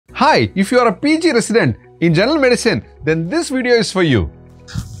Hi, if you are a PG resident in general medicine, then this video is for you.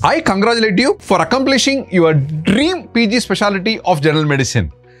 I congratulate you for accomplishing your dream PG specialty of general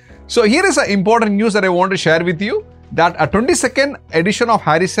medicine. So here is an important news that I want to share with you, that a 22nd edition of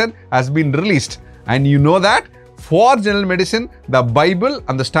Harrison has been released. And you know that for general medicine, the Bible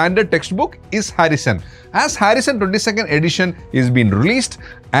and the standard textbook is Harrison. As Harrison 22nd edition is being released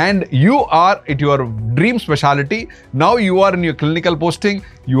and you are at your dream specialty, now you are in your clinical posting,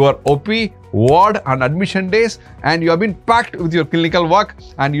 your OP, ward and admission days, and you have been packed with your clinical work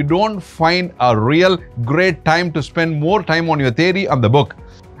and you don't find a real great time to spend more time on your theory and the book.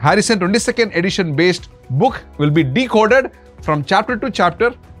 Harrison 22nd edition based book will be decoded from chapter to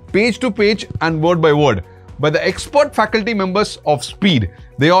chapter, page to page and word by word by the expert faculty members of SPEED.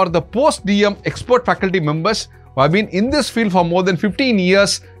 They are the post-DM expert faculty members who have been in this field for more than 15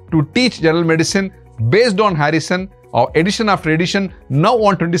 years to teach general medicine based on Harrison, or edition after edition, now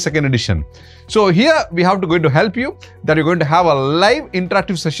on 22nd edition. So here we have going to help you that you're going to have a live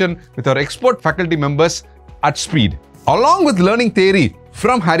interactive session with our expert faculty members at SPEED. Along with learning theory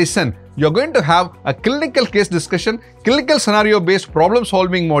from Harrison, you're going to have a clinical case discussion, clinical scenario based problem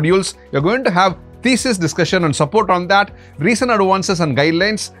solving modules. You're going to have thesis discussion and support on that, recent advances and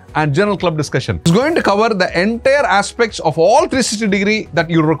guidelines, and journal club discussion. It's going to cover the entire aspects of all 360-degree that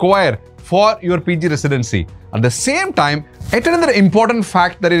you require for your PG residency. At the same time, yet another important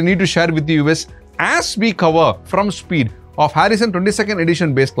fact that I need to share with you is, as we cover from SPEED of Harrison 22nd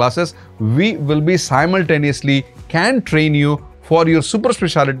edition based classes, we will be simultaneously can train you for your super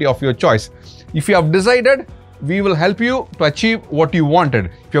specialty of your choice. If you have decided, we will help you to achieve what you wanted.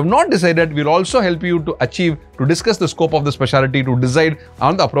 If you have not decided, we will also help you to discuss the scope of the specialty, to decide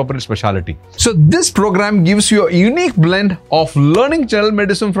on the appropriate specialty. So this program gives you a unique blend of learning general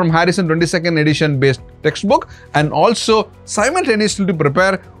medicine from Harrison 22nd edition based textbook and also simultaneously to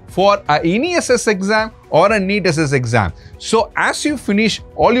prepare for a NESS exam or a NEET SS exam. So as you finish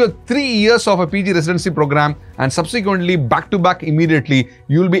all your 3 years of a PG residency program and subsequently back to back immediately,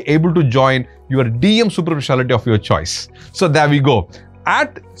 you will be able to join your DM super specialty of your choice. So there we go.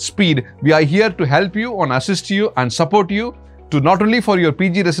 At SPEED, we are here to help you and assist you and support you to not only for your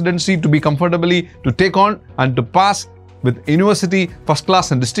PG residency to be comfortably to take on and to pass with university first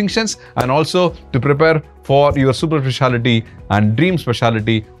class and distinctions, and also to prepare for your super specialty and dream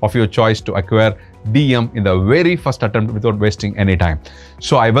specialty of your choice to acquire DM in the very first attempt without wasting any time.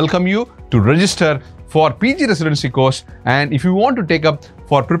 So I welcome you to register for PG residency course, and if you want to take up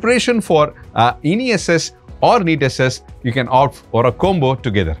for preparation for NESS or NEET SS, you can opt for a combo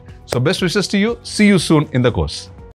together. So best wishes to you. See you soon in the course.